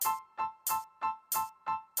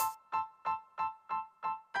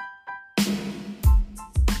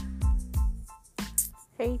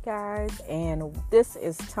guys, and this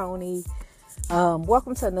is Tony.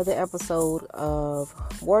 Welcome to another episode of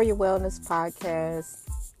Warrior Wellness Podcast.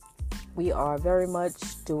 We are very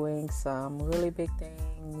much doing some really big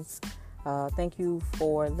things. Thank you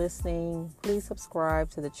for listening. Please subscribe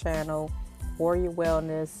to the channel Warrior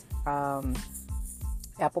Wellness,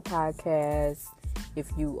 Apple Podcasts. If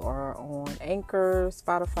you are on Anchor,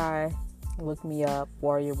 Spotify, look me up,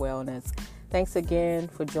 Warrior Wellness. Thanks again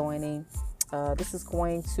for joining. This is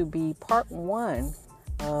going to be part one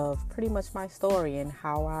of pretty much my story and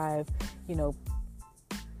how I've,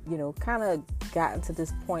 kind of gotten to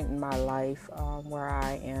this point in my life where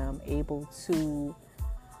I am able to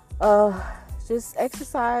just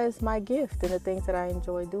exercise my gift and the things that I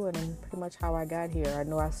enjoy doing, and pretty much how I got here. I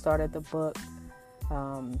know I started the book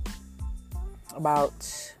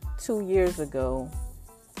about 2 years ago.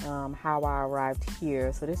 How I arrived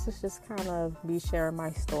here. So this is just kind of me sharing my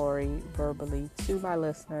story verbally to my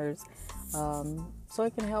listeners, so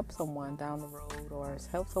it can help someone down the road or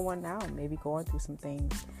help someone now, maybe going through some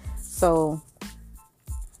things. So,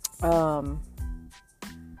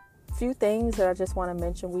 few things that I just want to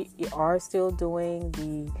mention. We are still doing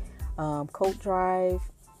the coat drive.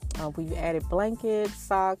 We've added blankets,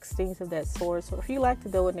 socks, things of that sort. So if you like to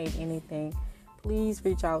donate anything, please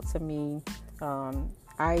reach out to me.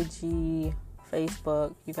 IG,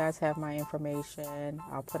 Facebook, you guys have my information.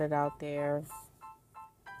 I'll put it out there.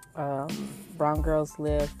 Brown Girls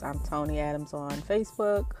Lift. I'm Tony Adams on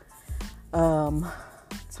Facebook.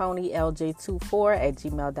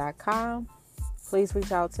 TonyLJ24@gmail.com. Please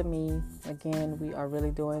reach out to me. Again, we are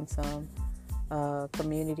really doing some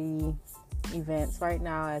community events right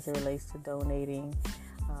now as it relates to donating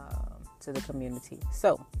to the community.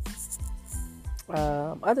 So,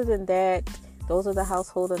 other than that, those are the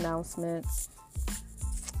household announcements.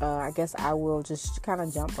 I guess I will just kind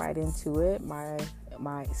of jump right into it, my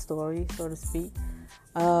story, so to speak.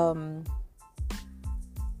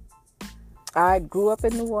 I grew up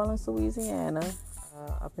in New Orleans, Louisiana,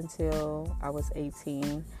 up until I was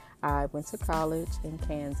 18. I went to college in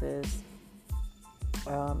Kansas.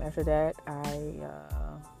 After that, I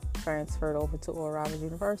transferred over to Oral Roberts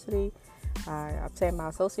University. I obtained my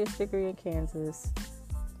associate's degree in Kansas.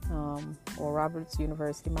 Oral Roberts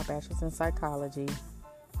University, my bachelor's in psychology,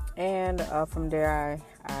 and from there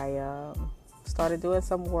I started doing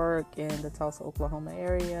some work in the Tulsa, Oklahoma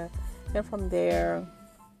area. Then from there,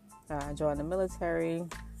 I joined the military,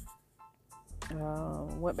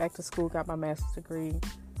 went back to school, got my master's degree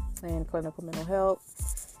in clinical mental health.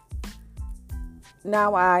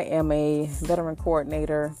 Now I am a veteran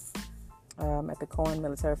coordinator at the Cohen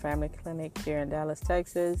Military Family Clinic here in Dallas,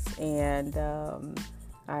 Texas, and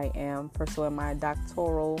I am pursuing my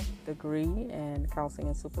doctoral degree in counseling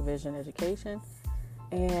and supervision education.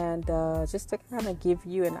 And just to kind of give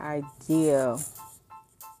you an idea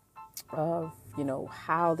of,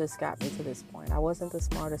 how this got me to this point. I wasn't the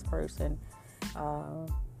smartest person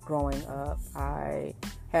growing up. I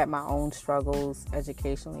had my own struggles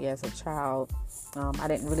educationally as a child. I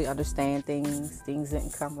didn't really understand things. Things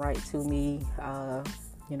didn't come right to me.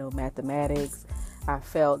 Mathematics. I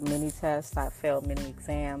failed many tests. I failed many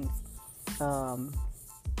exams. In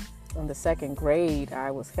the second grade,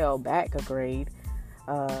 I was held back a grade,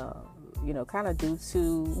 kind of due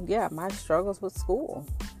to, my struggles with school.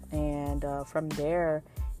 And from there,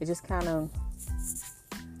 it just kind of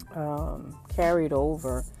carried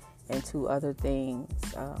over into other things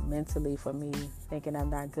mentally for me, thinking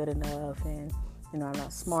I'm not good enough and, I'm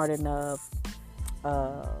not smart enough.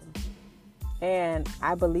 And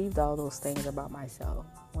I believed all those things about myself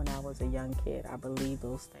when I was a young kid. I believed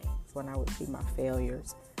those things when I would see my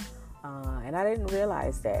failures. And I didn't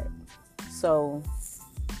realize that. So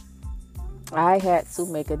I had to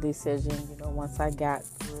make a decision, once I got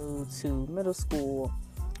through to middle school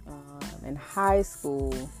and high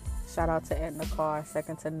school. Shout out to Etna Carr,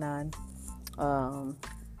 second to none, on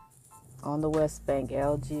the West Bank,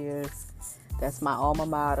 Algiers. That's my alma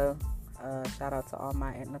mater. Shout out to all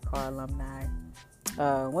my Etna Carr alumni.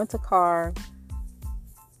 Went to Carr.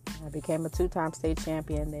 I became a 2-time state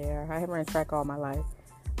champion there. I had ran track all my life.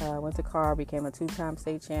 Went to Carr, became a 2-time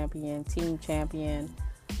state champion, team champion,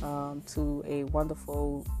 to a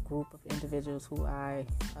wonderful group of individuals who I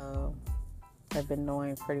have been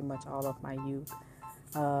knowing pretty much all of my youth.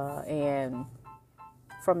 And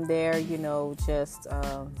from there, just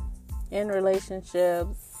in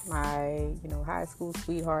relationships, my, high school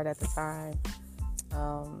sweetheart at the time,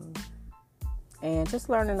 and just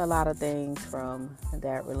learning a lot of things from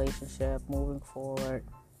that relationship moving forward.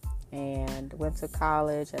 And went to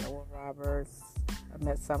college at Oral Roberts. I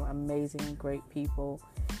met some amazing, great people.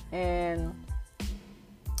 And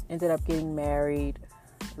ended up getting married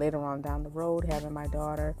later on down the road, having my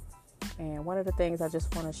daughter. And one of the things I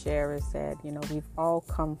just want to share is that, we've all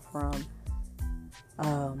come from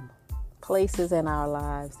places in our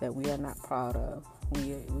lives that we are not proud of.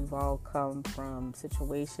 We've all come from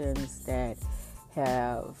situations that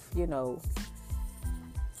have,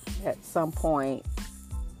 at some point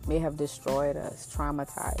may have destroyed us,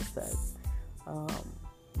 traumatized us.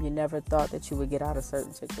 You never thought that you would get out of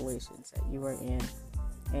certain situations that you were in.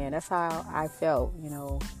 And that's how I felt,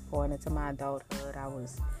 going into my adulthood. I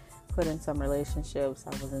was put in some relationships.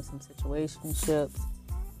 I was in some situationships.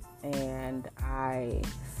 And I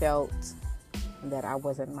felt that I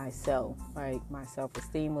wasn't myself. Like, my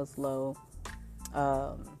self-esteem was low.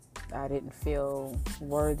 I didn't feel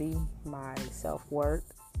worthy, my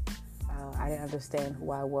self-worth. I didn't understand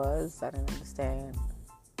who I was. I didn't understand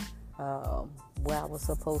where I was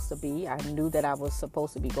supposed to be. I knew that I was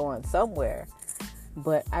supposed to be going somewhere,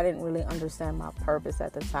 but I didn't really understand my purpose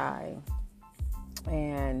at the time.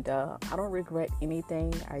 And I don't regret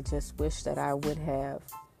anything. I just wish that I would have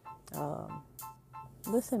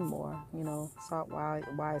listened more, sought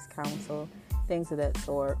wise counsel, things of that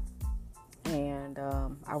sort. And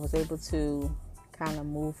I was able to kind of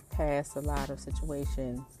move past a lot of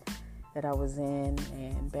situations that I was in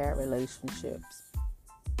and bad relationships.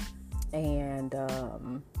 And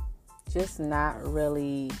just not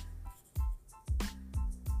really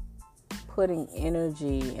putting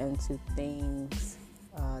energy into things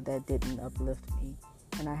that didn't uplift me.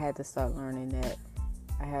 And I had to start learning that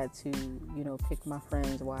I had to, pick my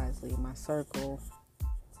friends wisely, my circle.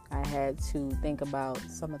 I had to think about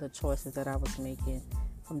some of the choices that I was making.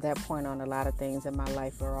 From that point on, a lot of things in my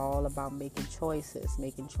life were all about making choices.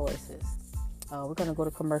 We're going to go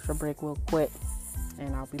to commercial break real quick,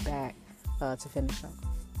 and I'll be back to finish up.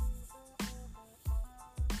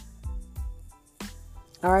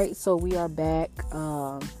 All right, so we are back.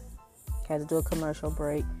 Had to do a commercial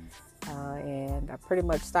break, and I pretty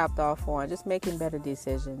much stopped off on just making better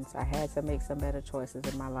decisions. I had to make some better choices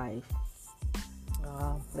in my life.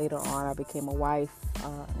 Later on, I became a wife,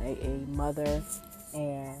 a mother,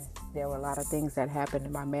 and there were a lot of things that happened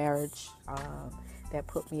in my marriage that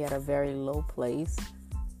put me at a very low place,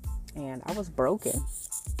 and I was broken.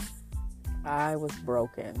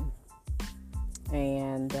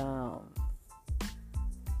 And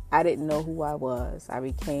I didn't know who I was. I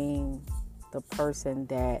became the person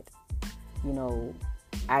that,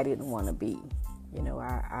 I didn't want to be.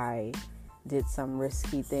 I did some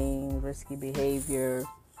risky things, risky behavior.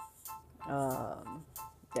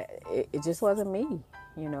 It just wasn't me,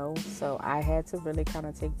 So I had to really kind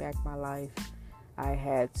of take back my life. I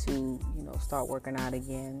had to, start working out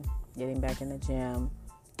again, getting back in the gym.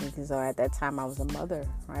 Because at that time I was a mother,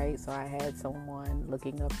 right? So I had someone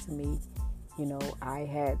looking up to me. I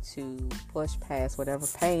had to push past whatever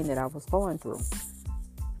pain that I was going through,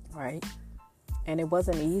 right? And it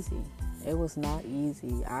wasn't easy. It was not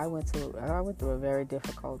easy. I went through a very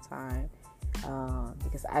difficult time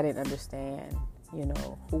because I didn't understand,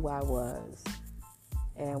 who I was.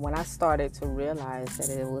 And when I started to realize that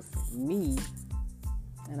it was me,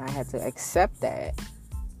 and I had to accept that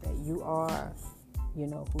you are,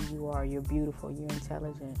 who you are. You're beautiful. You're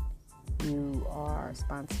intelligent. You are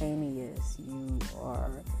spontaneous. You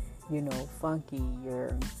are, funky.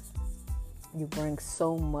 You bring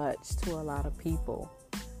so much to a lot of people.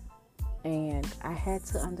 And I had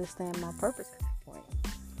to understand my purpose at that point.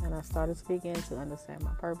 And I started to begin to understand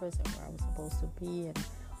my purpose and where I was supposed to be and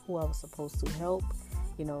who I was supposed to help.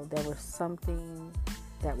 There was something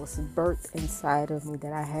that was birthed inside of me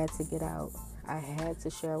that I had to get out. I had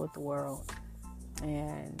to share with the world.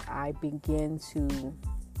 And I began to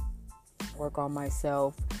work on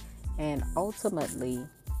myself. And ultimately,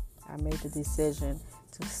 I made the decision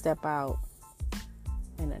to step out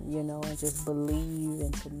and, and just believe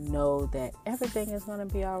and to know that everything is going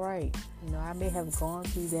to be all right. I may have gone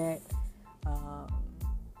through that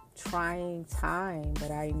trying time,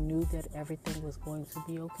 but I knew that everything was going to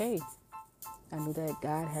be okay. I knew that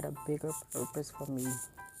God had a bigger purpose for me.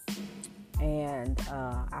 And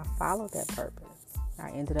I followed that purpose.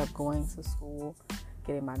 I ended up going to school,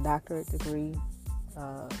 getting my doctorate degree.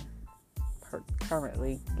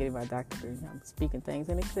 Currently getting my doctorate degree. I'm speaking things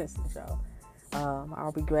in existence, y'all.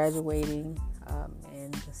 I'll be graduating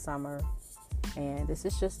in the summer. And this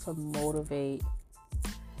is just to motivate,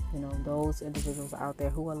 those individuals out there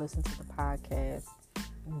who are listening to the podcast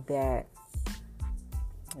that,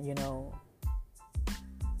 it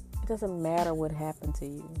doesn't matter what happened to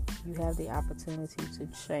you. You have the opportunity to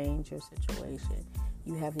change your situation.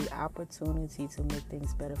 You have the opportunity to make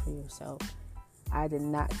things better for yourself. I did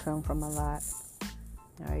not come from a lot.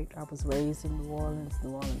 Right? I was raised in New Orleans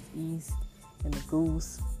East, in the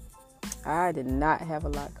Goose. I did not have a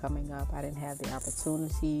lot coming up. I didn't have the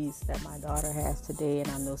opportunities that my daughter has today,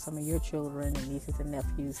 and I know some of your children and nieces and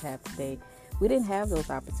nephews have today. We didn't have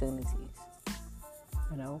those opportunities.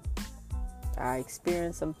 You know, I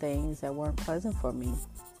experienced some things that weren't pleasant for me,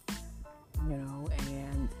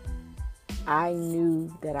 and I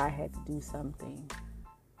knew that I had to do something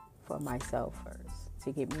for myself first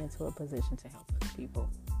to get me into a position to help other people.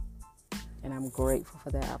 And I'm grateful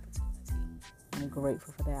for that opportunity. I'm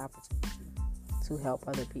grateful for that opportunity to help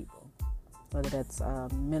other people, whether that's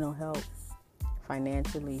mental health,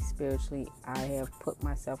 financially, spiritually. I have put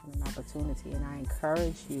myself in an opportunity, and I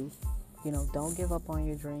encourage you, don't give up on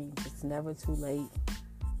your dreams. It's never too late.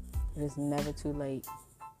 It is never too late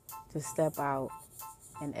to step out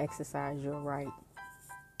and exercise your right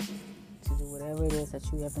to do whatever it is that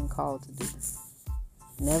you have been called to do.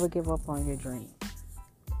 Never give up on your dream.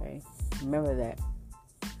 Okay? Remember that.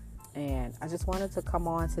 And I just wanted to come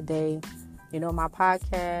on today. My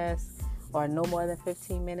podcast are no more than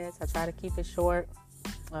 15 minutes. I try to keep it short.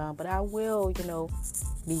 But I will,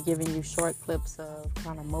 be giving you short clips of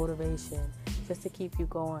kind of motivation just to keep you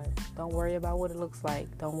going. Don't worry about what it looks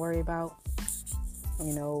like. Don't worry about,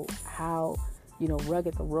 how,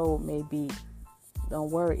 rugged the road may be.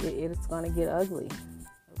 Don't worry. It's going to get ugly.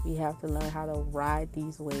 We have to learn how to ride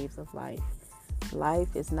these waves of life.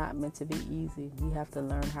 Life is not meant to be easy. We have to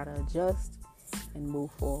learn how to adjust and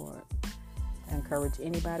move forward. I encourage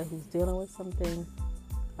anybody who's dealing with something,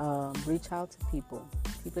 reach out to people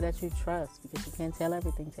that you trust, because you can't tell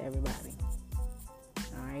everything to everybody.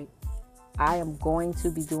 All right. I am going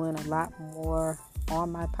to be doing a lot more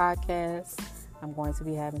on my podcast. I'm going to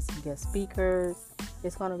be having some guest speakers.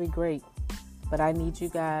 It's going to be great. But I need you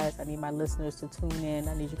guys, I need my listeners to tune in.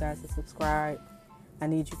 I need you guys to subscribe. I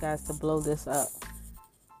need you guys to blow this up.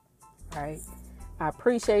 All right. I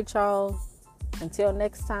appreciate y'all. Until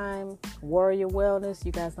next time, Warrior Wellness.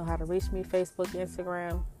 You guys know how to reach me. Facebook,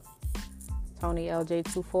 Instagram,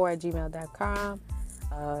 TonyLJ24@gmail.com.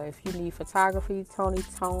 If you need photography,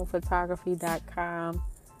 TonyTonePhotography.com.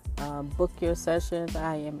 Book your sessions.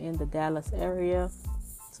 I am in the Dallas area.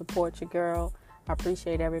 Support your girl. I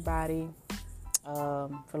appreciate everybody for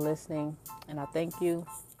listening. And I thank you.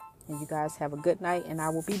 And you guys have a good night. And I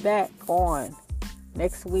will be back on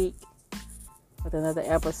next week with another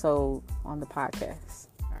episode on the podcast.